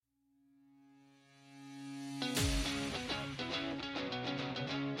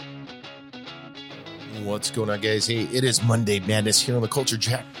What's going on, guys? Hey, it is Monday Madness here on the Culture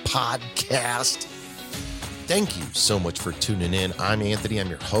Jack podcast. Thank you so much for tuning in. I'm Anthony. I'm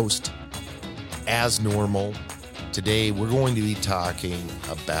your host. As normal, today we're going to be talking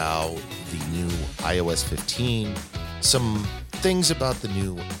about the new iOS 15, some things about the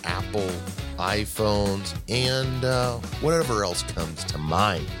new Apple iPhones, and whatever else comes to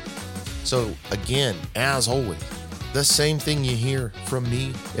mind. So again, as always, the same thing you hear from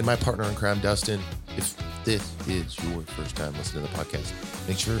me and my partner in crime, Dustin. If this is your first time listening to the podcast,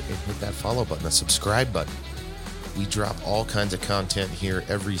 make sure and hit that follow button, the subscribe button. We drop all kinds of content here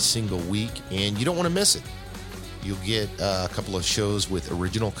every single week, and you don't want to miss it. You'll get a couple of shows with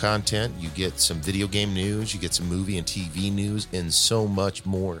original content. You get some video game news. You get some movie and TV news, and so much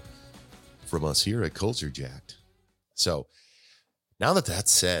more from us here at Culture Jacked. So now that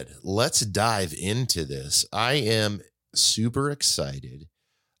that's said, let's dive into this. I am super excited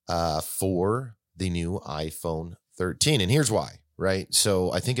for the new iPhone 13. And here's why, right?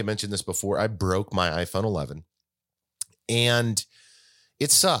 So I think I mentioned this before. I broke my iPhone 11 and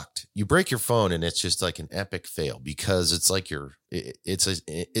it sucked. You break your phone and it's just like an epic fail because it's like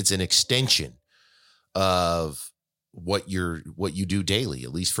it's an extension of what you do daily.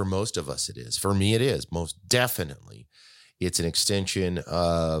 At least for most of us, it is. For me, it is most definitely. It's an extension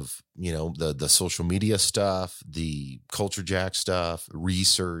of, the social media stuff, the Culture Jack stuff,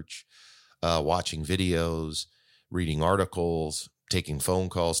 research, watching videos, reading articles, taking phone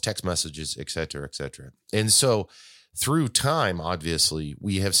calls, text messages, et cetera, et cetera. And so through time, obviously,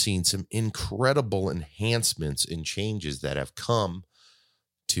 we have seen some incredible enhancements and changes that have come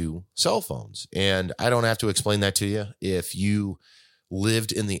to cell phones. And I don't have to explain that to you. If you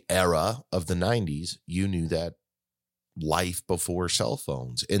lived in the era of the 90s, you knew that life before cell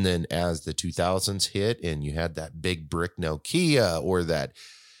phones. And then as the 2000s hit and you had that big brick Nokia or that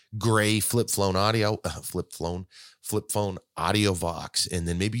gray flip phone audio Vox, and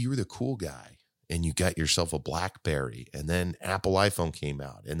then maybe you were the cool guy and you got yourself a BlackBerry, and then Apple iPhone came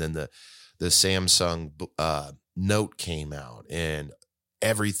out, and then the Samsung Note came out, and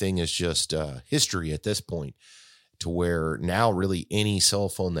everything is just history at this point, to where now really any cell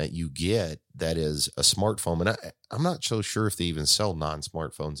phone that you get that is a smartphone, and I'm not so sure if they even sell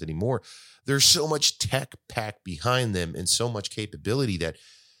non-smartphones anymore. There's so much tech packed behind them and so much capability that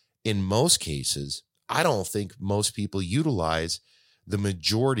in most cases, I don't think most people utilize the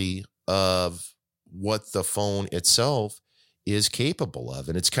majority of what the phone itself is capable of.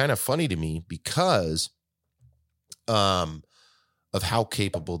 And it's kind of funny to me because of how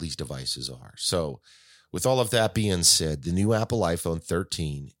capable these devices are. So with all of that being said, the new Apple iPhone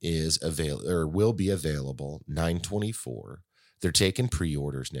 13 is available, or will be available 9/24. They're taking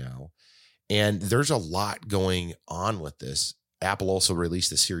pre-orders now, and there's a lot going on with this. Apple also released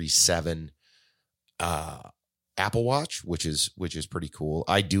the Series 7 Apple Watch, which is pretty cool.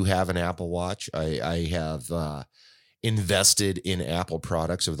 I do have an Apple Watch. I have invested in Apple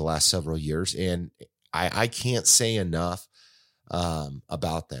products over the last several years, and I can't say enough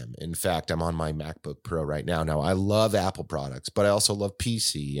about them. In fact, I'm on my MacBook Pro right now. Now, I love Apple products, but I also love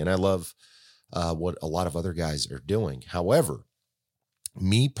PC, and I love what a lot of other guys are doing. However,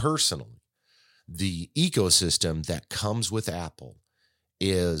 me personally, the ecosystem that comes with Apple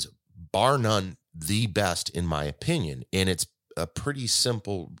is bar none the best, in my opinion. And it's a pretty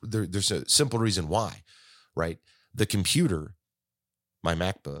simple, there's a simple reason why, right? The computer, my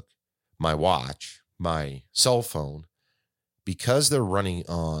MacBook, my watch, my cell phone, because they're running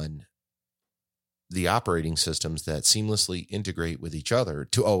on the operating systems that seamlessly integrate with each other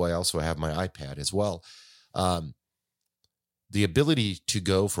I also have my iPad as well. The ability to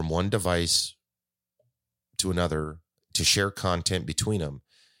go from one device to another to share content between them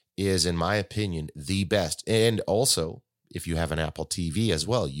is, in my opinion, the best. And also, if you have an Apple TV as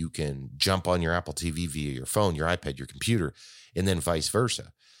well, you can jump on your Apple TV via your phone, your iPad, your computer, and then vice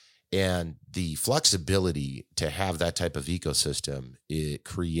versa. And the flexibility to have that type of ecosystem, it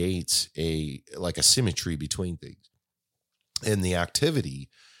creates a symmetry between things. And the activity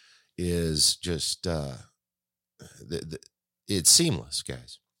is just, it's seamless,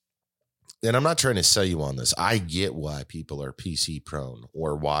 guys. And I'm not trying to sell you on this. I get why people are PC prone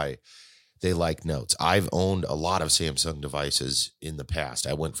or why they like notes. I've owned a lot of Samsung devices in the past.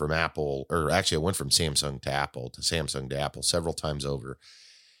 I went from Samsung to Apple several times over.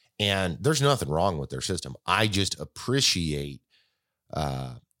 And there's nothing wrong with their system. I just appreciate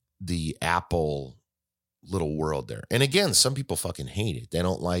the Apple little world there. And again, some people fucking hate it. They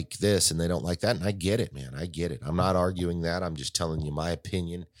don't like this and they don't like that. And I get it, man. I get it. I'm not arguing that. I'm just telling you my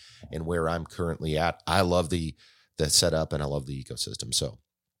opinion and where I'm currently at. I love the setup and I love the ecosystem. So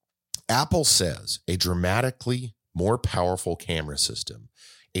Apple says a dramatically more powerful camera system,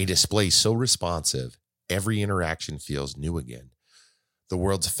 a display so responsive, every interaction feels new again. The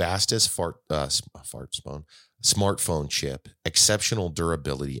world's fastest smartphone chip, exceptional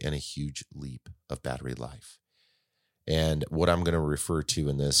durability, and a huge leap of battery life. And what I'm going to refer to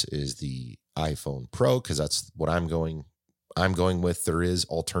in this is the iPhone Pro, because that's what I'm going with. There is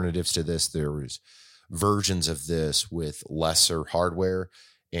alternatives to this. There is versions of this with lesser hardware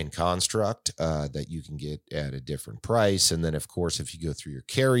and construct that you can get at a different price. And then, of course, if you go through your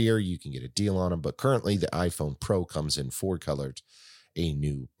carrier, you can get a deal on them. But currently, the iPhone Pro comes in 4 colors: a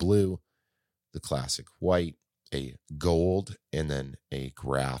new blue, the classic white, a gold, and then a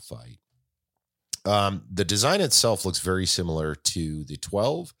graphite. The design itself looks very similar to the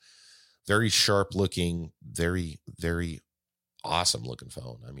 12. Very sharp looking, very, very awesome looking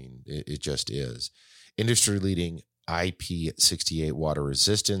phone. I mean, it just is. Industry leading IP68 water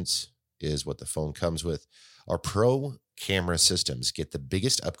resistance is what the phone comes with. Our Pro camera systems get the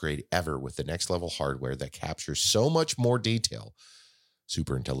biggest upgrade ever with the next level hardware that captures so much more detail,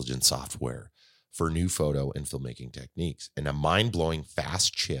 super intelligent software for new photo and filmmaking techniques, and a mind-blowing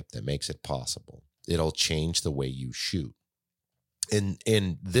fast chip that makes it possible. It'll change the way you shoot.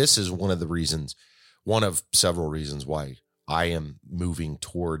 And this is one of several reasons why I am moving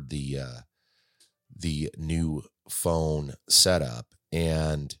toward the new phone setup.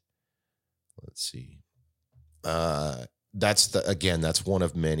 And let's see. That's one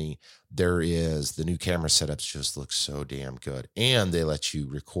of many. There is the new camera setups just look so damn good. And they let you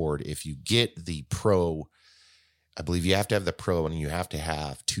record. If you get the Pro, I believe you have to have the Pro and you have to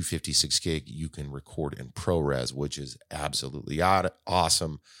have 256 gig. You can record in ProRes, which is absolutely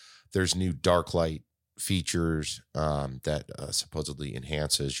awesome. There's new dark light features that supposedly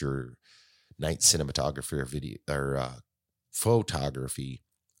enhances your night cinematography or video or photography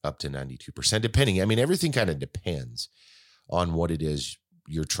up to 92%, depending. I mean, everything kind of depends on what it is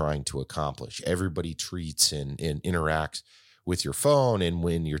you're trying to accomplish. Everybody treats and interacts with your phone, and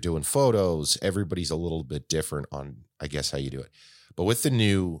when you're doing photos, everybody's a little bit different on, I guess, how you do it. But with the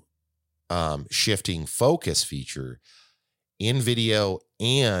new shifting focus feature in video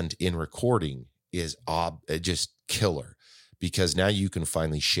and in recording is just killer, because now you can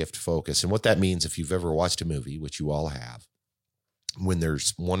finally shift focus. And what that means, if you've ever watched a movie, which you all have, when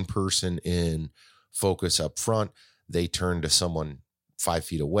there's one person in focus up front, they turn to someone 5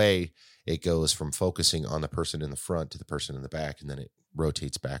 feet away. It goes from focusing on the person in the front to the person in the back, and then it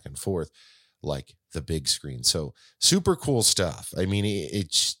rotates back and forth like the big screen. So super cool stuff. I mean,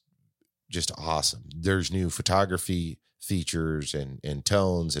 it's just awesome. There's new photography features and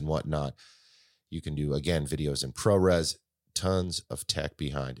tones and whatnot. You can do, again, videos in ProRes, tons of tech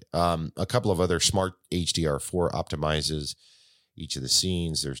behind it. A couple of other smart HDR4 optimizes each of the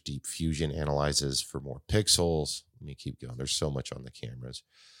scenes. There's Deep Fusion analyzes for more pixels. Let me keep going. There's so much on the cameras.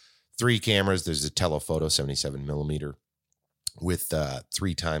 3 cameras. There's a telephoto 77 millimeter with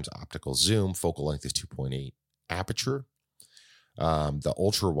 3 times optical zoom. Focal length is 2.8 aperture. The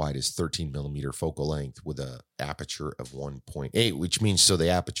ultra wide is 13 millimeter focal length with a aperture of 1.8, which means, so the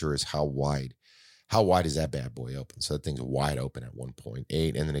aperture is how wide is that bad boy open? So that thing's wide open at 1.8,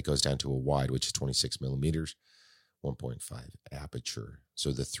 and then it goes down to a wide, which is 26 millimeters, 1.5 aperture.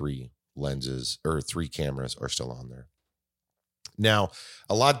 So the 3 lenses or 3 cameras are still on there. Now,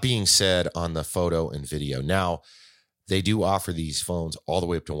 a lot being said on the photo and video. Now, they do offer these phones all the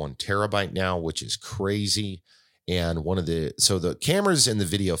way up to 1 terabyte now, which is crazy. And so the cameras and the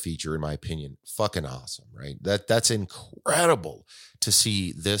video feature, in my opinion, fucking awesome, right? That's incredible to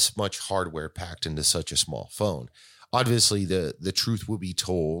see this much hardware packed into such a small phone. Obviously, the truth will be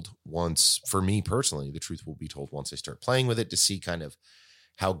told once, for me personally, the truth will be told once I start playing with it to see kind of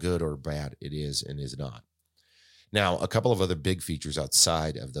how good or bad it is and is not. Now, a couple of other big features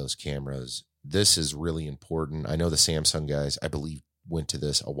outside of those cameras. This is really important. I know the Samsung guys, I believe, went to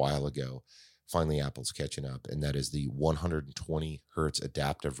this a while ago. Finally, Apple's catching up, and that is the 120 hertz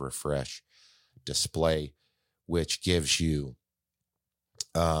adaptive refresh display, which gives you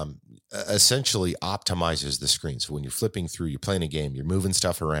essentially optimizes the screen. So when you're flipping through, you're playing a game, you're moving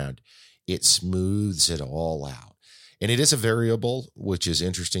stuff around, it smooths it all out. And it is a variable, which is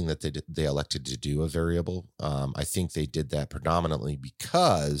interesting that they elected to do a variable. I think they did that predominantly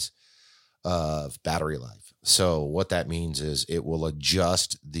because of battery life. So what that means is it will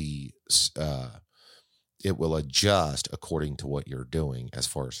adjust according to what you're doing as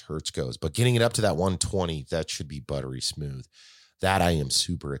far as hertz goes. But getting it up to that 120, that should be buttery smooth. That I am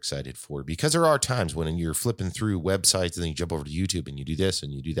super excited for, because there are times when you're flipping through websites and then you jump over to YouTube and you do this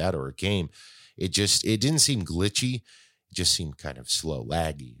and you do that, or a game. It didn't seem glitchy. It just seemed kind of slow,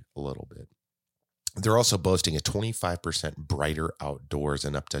 laggy, a little bit. They're also boasting a 25% brighter outdoors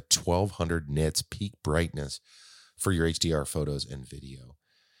and up to 1200 nits peak brightness for your HDR photos and video.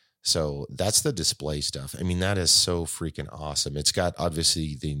 So that's the display stuff. I mean, that is so freaking awesome. It's got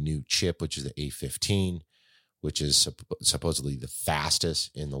obviously the new chip, which is the A15, which is supposedly the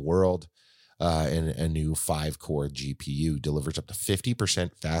fastest in the world. And a new 5-core GPU delivers up to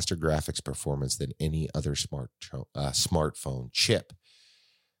 50% faster graphics performance than any other smartphone chip.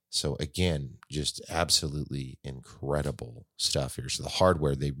 So again, just absolutely incredible stuff here. So the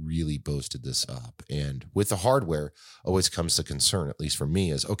hardware, they really boasted this up. And with the hardware, always comes the concern, at least for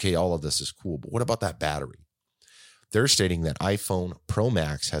me, is, okay, all of this is cool, but what about that battery? They're stating that iPhone Pro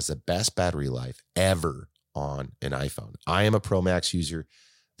Max has the best battery life ever on an iPhone. I am a Pro Max user.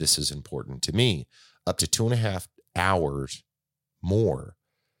 This is important to me. Up to 2.5 hours more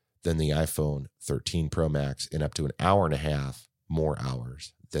than the iPhone 13 Pro Max, and up to an hour and a half more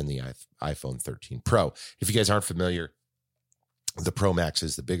hours than the iPhone 13 Pro. If you guys aren't familiar, the Pro Max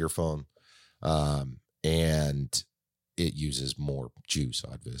is the bigger phone, and it uses more juice,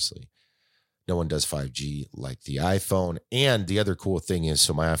 obviously. No one does 5G like the iPhone. And the other cool thing is,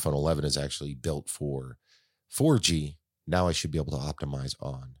 so my iPhone 11 is actually built for 4G. Now I should be able to optimize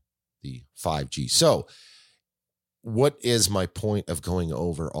on the 5G. So what is my point of going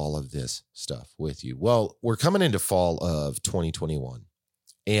over all of this stuff with you? Well, we're coming into fall of 2021,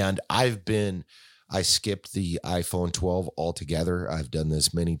 and I skipped the iPhone 12 altogether. I've done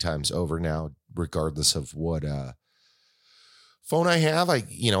this many times over now, regardless of what phone I have. I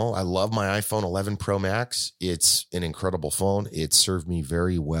love my iPhone 11 Pro Max. It's an incredible phone. It served me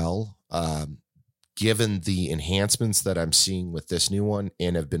very well. Given the enhancements that I'm seeing with this new one,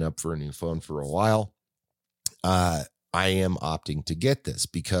 and have been up for a new phone for a while, I am opting to get this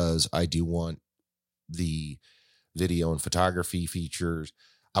because I do want the video and photography features.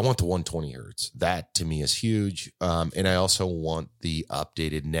 I want the 120 hertz. That to me is huge. And I also want the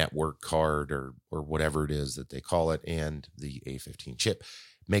updated network card or whatever it is that they call it, and the A15 chip.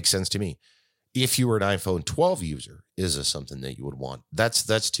 Makes sense to me. If you were an iPhone 12 user, is this something that you would want?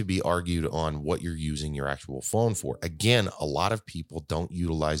 That's to be argued on what you're using your actual phone for. Again, a lot of people don't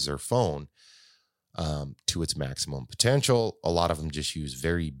utilize their phone to its maximum potential. A lot of them just use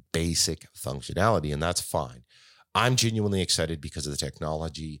very basic functionality, and that's fine. I'm genuinely excited because of the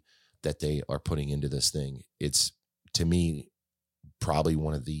technology that they are putting into this thing. It's, to me, probably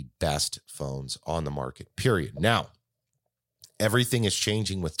one of the best phones on the market, period. Now, everything is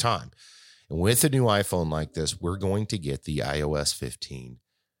changing with time. And with a new iPhone like this, we're going to get the iOS 15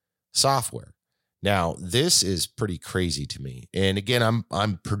 software. Now, this is pretty crazy to me. And again,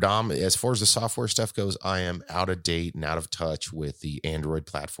 I'm predominant, as far as the software stuff goes, I am out of date and out of touch with the Android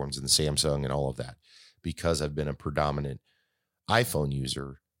platforms and the Samsung and all of that, because I've been a predominant iPhone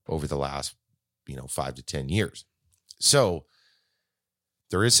user over the last, 5 to 10 years. So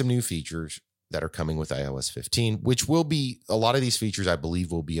there is some new features that are coming with iOS 15, which will be, a lot of these features, I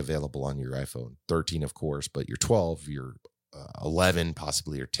believe, will be available on your iPhone 13, of course, but your 12, your 11,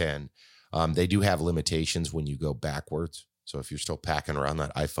 possibly your 10. They do have limitations when you go backwards. So if you're still packing around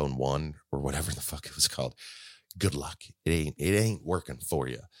that iPhone 1 or whatever the fuck it was called, good luck. It ain't working for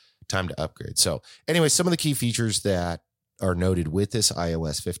you. Time to upgrade. So anyway, some of the key features that are noted with this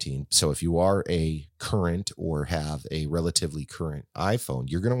iOS 15. So if you are a current or have a relatively current iPhone,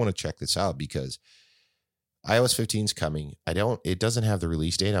 you're going to want to check this out, because iOS 15 is coming. It doesn't have the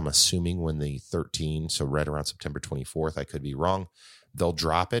release date. I'm assuming when the 13, so right around September 24th, I could be wrong. They'll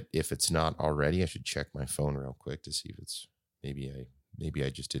drop it if it's not already. I should check my phone real quick to see if it's, maybe I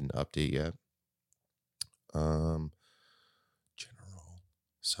just didn't update yet. General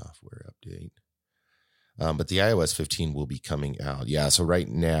software update. But the iOS 15 will be coming out. Yeah, so right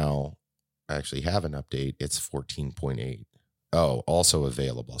now, I actually have an update. It's 14.8. Oh, also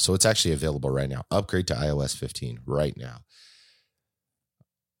available. So it's actually available right now. Upgrade to iOS 15 right now.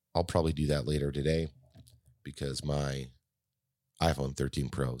 I'll probably do that later today, because my iPhone 13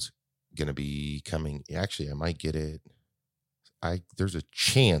 Pro is going to be coming. Actually, I might get it. There's a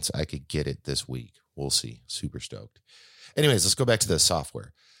chance I could get it this week. We'll see. Super stoked. Anyways, let's go back to the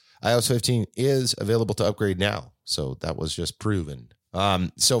software. iOS 15 is available to upgrade now. So that was just proven.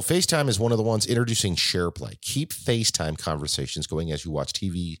 So FaceTime is one of the ones introducing SharePlay. Keep FaceTime conversations going as you watch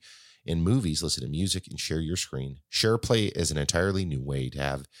TV and movies, listen to music, and share your screen. SharePlay is an entirely new way to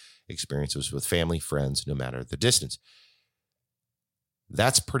have experiences with family, friends, no matter the distance.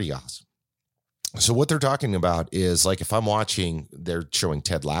 That's pretty awesome. So what they're talking about is, like, if I'm watching, they're showing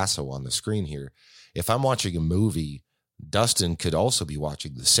Ted Lasso on the screen here. If I'm watching a movie, Dustin could also be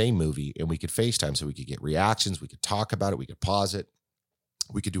watching the same movie, and we could FaceTime so we could get reactions. We could talk about it. We could pause it.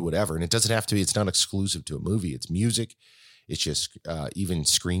 We could do whatever. And it doesn't have to be, it's not exclusive to a movie. It's music. It's just even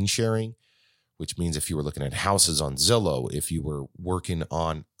screen sharing, which means if you were looking at houses on Zillow, if you were working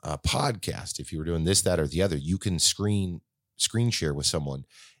on a podcast, if you were doing this, that, or the other, you can screen share with someone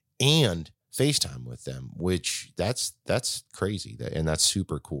and FaceTime with them, which that's crazy. And that's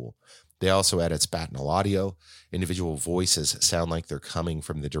super cool. They also added Spatnal audio. Individual voices sound like they're coming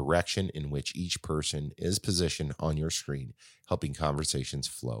from the direction in which each person is positioned on your screen, helping conversations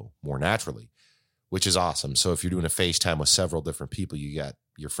flow more naturally, which is awesome. So if you're doing a FaceTime with several different people, you got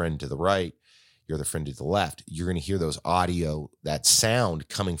your friend to the right, your other friend to the left, you're going to hear those audio, that sound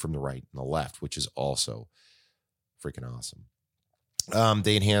coming from the right and the left, which is also freaking awesome.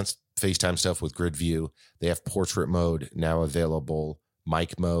 They enhanced FaceTime stuff with grid view. They have portrait mode now available,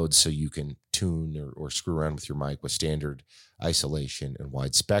 mic mode, so you can tune or screw around with your mic with standard isolation and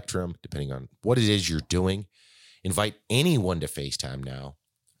wide spectrum, depending on what it is you're doing. Invite anyone to FaceTime now,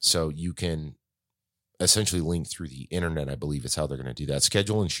 so you can essentially link through the internet. I believe is how they're going to do that.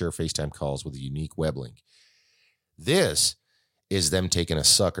 Schedule and share FaceTime calls with a unique web link. This is them taking a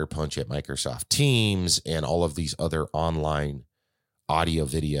sucker punch at Microsoft Teams and all of these other online audio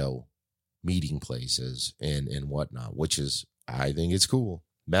video meeting places and whatnot, which is, I think it's cool.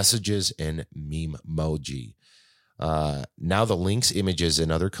 Messages and Mememoji. Now the links, images,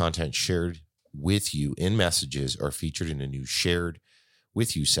 and other content shared with you in messages are featured in a new shared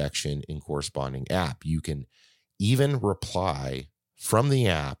with you section in corresponding app. You can even reply from the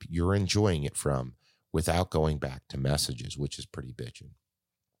app you're enjoying it from without going back to messages, which is pretty bitchin'.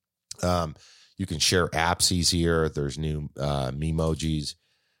 You can share apps easier. There's new Memojis.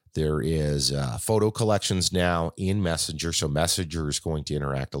 There is photo collections now in Messenger. So Messenger is going to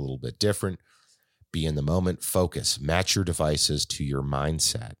interact a little bit different. Be in the moment, focus, match your devices to your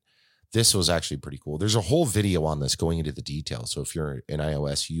mindset. This was actually pretty cool. There's a whole video on this going into the details. So if you're an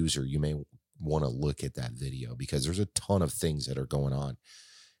iOS user, you may want to look at that video because there's a ton of things that are going on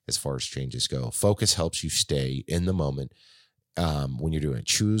as far as changes go. Focus helps you stay in the moment when you're doing it.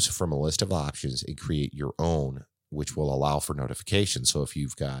 Choose from a list of options and create your own, which will allow for notifications. So if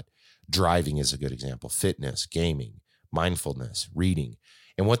you've got driving is a good example, fitness, gaming, mindfulness, reading.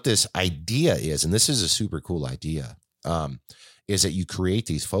 And what this idea is, and this is a super cool idea, is that you create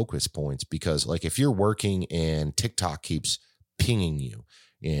these focus points because like if you're working and TikTok keeps pinging you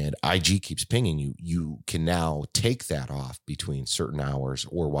and IG keeps pinging you, you can now take that off between certain hours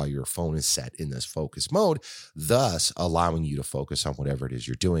or while your phone is set in this focus mode, thus allowing you to focus on whatever it is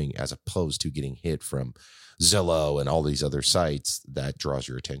you're doing as opposed to getting hit from Zillow and all these other sites that draws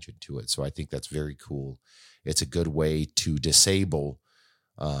your attention to it. So I think that's very cool. It's a good way to disable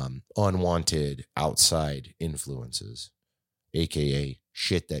unwanted outside influences, AKA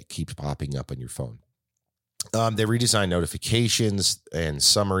shit that keeps popping up on your phone. They redesigned notifications and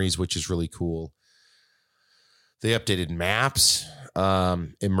summaries, which is really cool. They updated maps,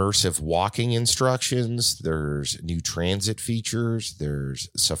 immersive walking instructions. There's new transit features. There's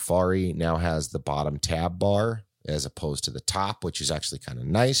Safari now has the bottom tab bar as opposed to the top, which is actually kind of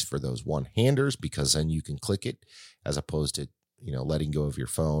nice for those one-handers because then you can click it as opposed to, letting go of your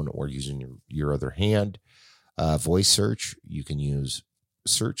phone or using your other hand. Voice search, you can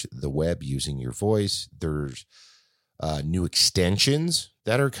search the web using your voice. There's new extensions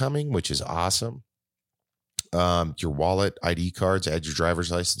that are coming, which is awesome. Your wallet ID cards, add your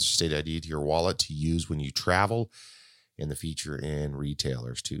driver's license, state ID to your wallet to use when you travel, and the feature in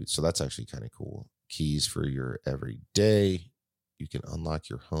retailers too. So that's actually kind of cool. Keys for your everyday. You can unlock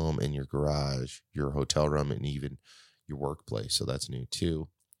your home and your garage, your hotel room, and even your workplace. So that's new too.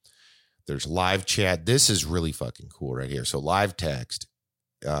 There's live chat. This is really fucking cool right here. So live text.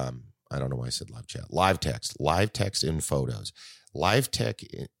 I don't know why I said live chat. Live text in photos. Live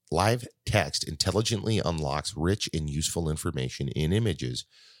text intelligently unlocks rich and useful information in images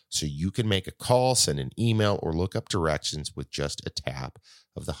so you can make a call, send an email, or look up directions with just a tap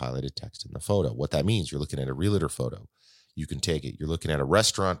of the highlighted text in the photo. What that means, you're looking at a realtor photo. You can take it. You're looking at a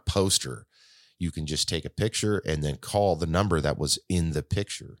restaurant poster. You can just take a picture and then call the number that was in the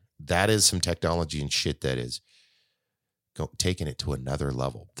picture. That is some technology and shit that is taking it to another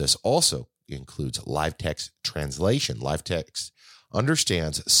level. This also includes live text translation. Live text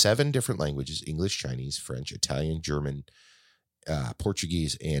understands 7 different languages: English, Chinese, French, Italian, German,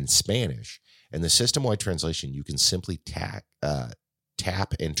 Portuguese, and Spanish. And the system-wide translation, you can simply tap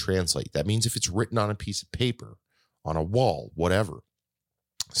and translate. That means if it's written on a piece of paper, on a wall, whatever.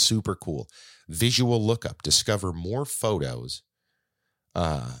 Super cool. Visual lookup. Discover more photos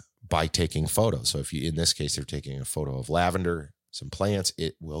by taking photos. So if you, in this case, they're taking a photo of lavender, some plants,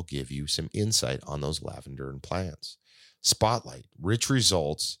 it will give you some insight on those lavender and plants. Spotlight, rich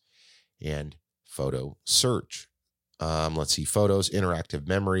results, and photo search. Let's see, photos, interactive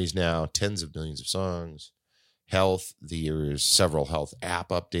memories now, tens of millions of songs. Health, there's several health app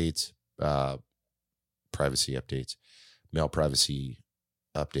updates, privacy updates, mail privacy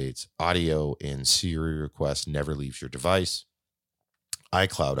updates, audio and Siri requests never leaves your device,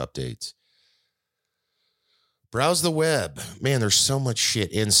 iCloud updates. Browse the web. Man, there's so much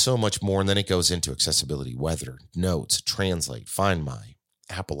shit and so much more. And then it goes into accessibility, weather, notes, translate, Find My,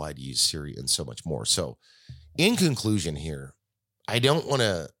 Apple IDs, Siri, and so much more. So in conclusion here, I don't want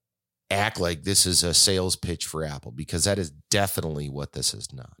to act like this is a sales pitch for Apple, because that is definitely what this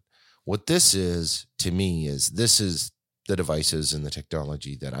is not. What this is to me is this is the devices and the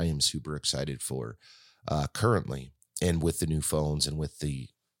technology that I am super excited for currently, and with the new phones and with the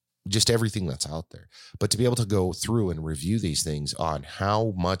just everything that's out there. But to be able to go through and review these things on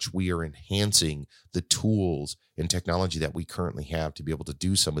how much we are enhancing the tools and technology that we currently have to be able to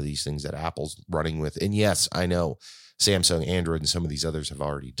do some of these things that Apple's running with. And yes, I know Samsung, Android, and some of these others have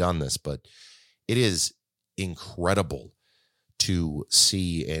already done this, but it is incredible to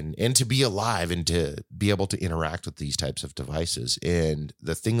see and to be alive and to be able to interact with these types of devices. And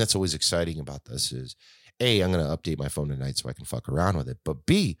the thing that's always exciting about this is, A, I'm going to update my phone tonight so I can fuck around with it. But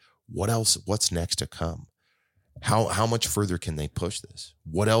B, what else? What's next to come? How much further can they push this?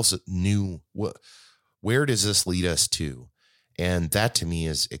 What else new? Where does this lead us to? And that to me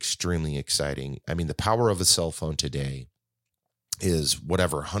is extremely exciting. I mean, the power of a cell phone today is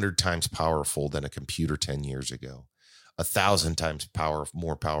 100 times powerful than a computer 10 years ago, 1,000 times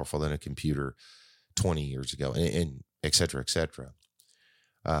more powerful than a computer 20 years ago, and et cetera, et cetera.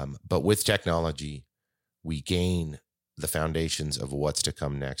 But with technology, we gain the foundations of what's to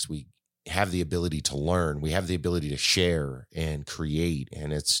come next. We have the ability to learn. We have the ability to share and create.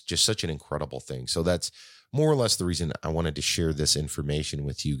 And it's just such an incredible thing. So that's more or less the reason I wanted to share this information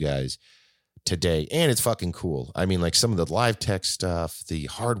with you guys today. And it's fucking cool. I mean, like some of the live tech stuff, the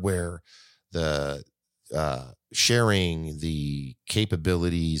hardware, the sharing, the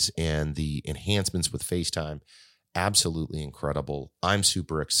capabilities, and the enhancements with FaceTime. Absolutely incredible. I'm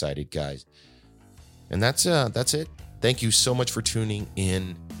super excited, guys. And that's it. Thank you so much for tuning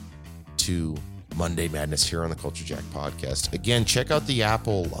in to Monday Madness here on the Culture Jack podcast. Again, check out the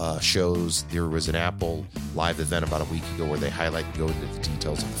Apple shows. There was an Apple live event about a week ago where they highlight and go into the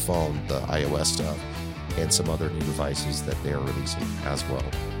details of the phone, the iOS stuff, and some other new devices that they are releasing as well.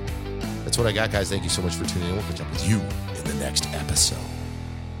 That's what I got, guys. Thank you so much for tuning in. We'll catch up with you in the next episode.